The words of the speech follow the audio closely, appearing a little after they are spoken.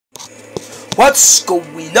What's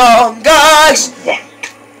going on, guys?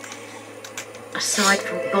 Aside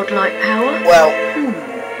from godlike power? Well,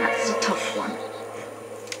 that's a tough one.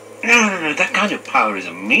 No, that kind of power is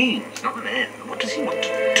a means, not an end. What does he want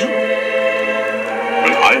to do?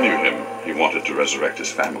 When I knew him, he wanted to resurrect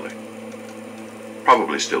his family.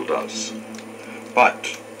 Probably still does.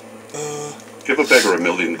 But give a beggar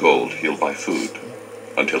 1,000,000 gold, he'll buy food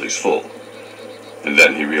until he's full. And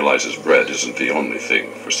then he realizes bread isn't the only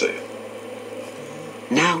thing for sale.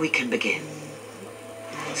 Now we can begin.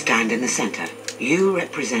 Stand in the center. You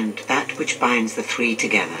represent that which binds the three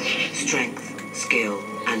together. Strength, skill,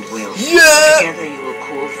 and will. Yeah! Together you will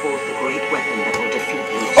call forth the great weapon that will defeat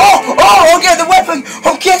Lucian. Oh, I'll get the weapon!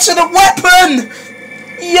 I'll get to the weapon!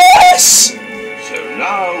 Yes! So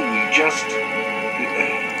now we just...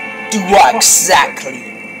 Do what exactly?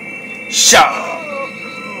 Shut up.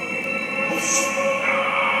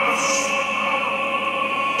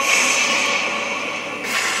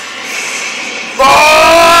 Oh,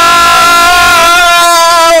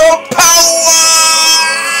 power!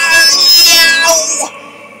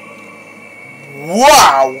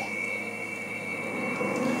 Wow!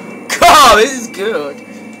 God, this is good.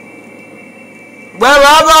 Where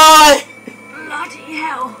am I? Bloody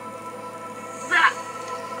hell. That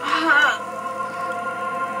hurt.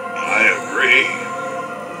 I agree.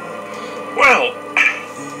 Well,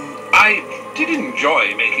 I did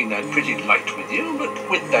enjoy making that pretty light with you, but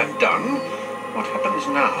with that done, what happens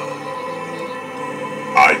now?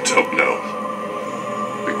 I don't know.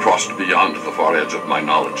 We crossed beyond the far edge of my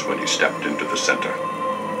knowledge when he stepped into the center.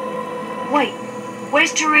 Wait,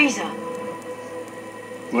 where's Teresa?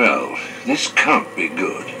 Well, this can't be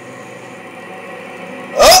good.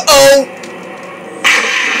 Uh-oh!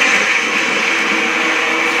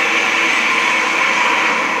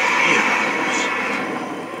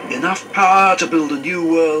 Heroes. Enough power to build a new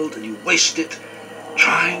world, and you waste it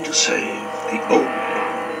trying to save the old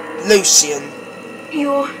one. Lucian.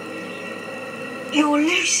 You're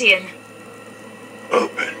Lucian.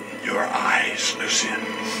 Open your eyes, Lucian.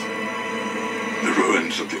 The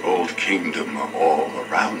ruins of the old kingdom are all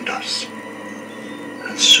around us.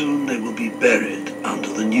 And soon they will be buried under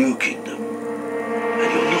the new kingdom.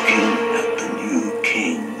 And you're looking at the new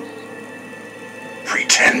king.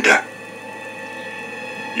 Pretender.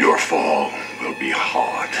 Your fall will be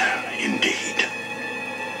hard indeed.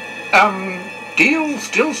 Deal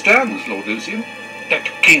still stands, Lord Lucian. That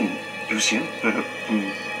King Lucian.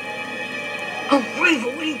 Oh,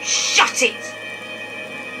 Rival, will you shut it?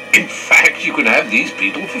 In fact, you can have these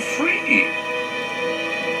people for free.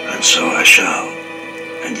 And so I shall.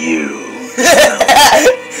 And you.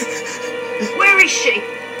 Where is she?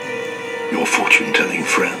 Your fortune-telling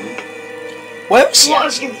friend. Where is she? What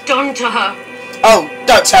have you done to her? Oh,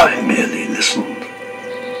 don't tell I me. merely listened.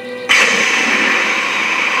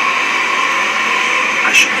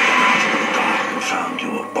 I should have gone out into the dark and found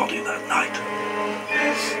your body that night.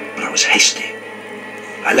 But I was hasty.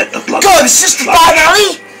 I let the blood... God, is this the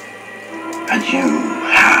finale? And you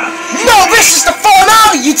have... No, this is the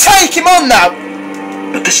finale! You take him on now!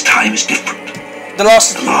 But this time is different. The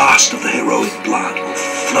last The last of the heroic blood will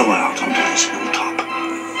flow out onto this hilltop.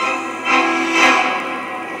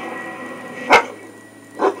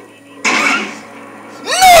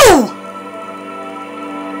 No!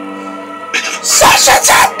 Sasha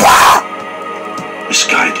Temper!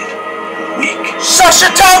 Misguided. Weak. Sasha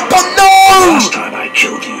Temper, no! Last time I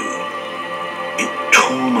killed you, it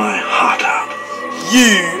tore my heart out.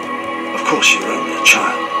 You... Of course you were only a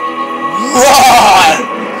child. Why?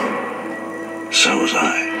 So was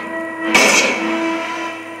I.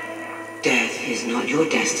 Death is not your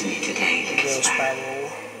destiny today, little sparrow.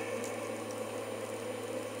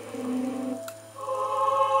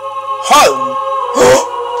 Home?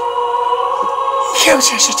 Kill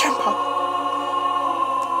Sasha Temper.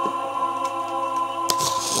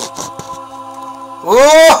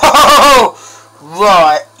 Whoa!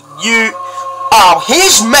 Right, you... Oh,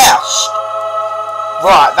 his mouse.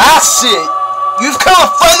 Right, that's it. You've killed a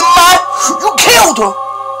friend of mine. You killed her.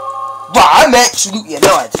 Right, I'm absolutely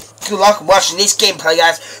annoyed. Good luck watching this gameplay,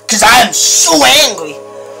 guys, because I am so angry.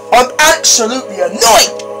 I'm absolutely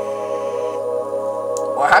annoyed.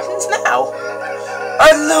 What happens now?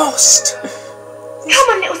 I lost. Come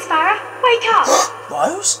on, little sparrow, wake up.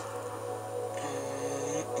 Rose?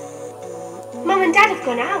 Mum and Dad have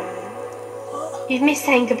gone out. You've missed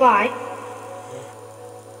saying goodbye.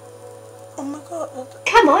 Oh my god.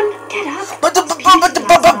 Come on, get up. But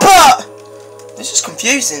this is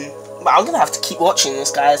confusing. But I'm gonna have to keep watching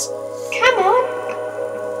this, guys. Come on.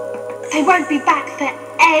 They won't be back for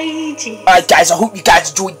ages. Alright, guys, I hope you guys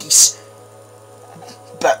enjoyed this.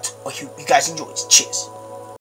 But I hope you guys enjoyed. Cheers.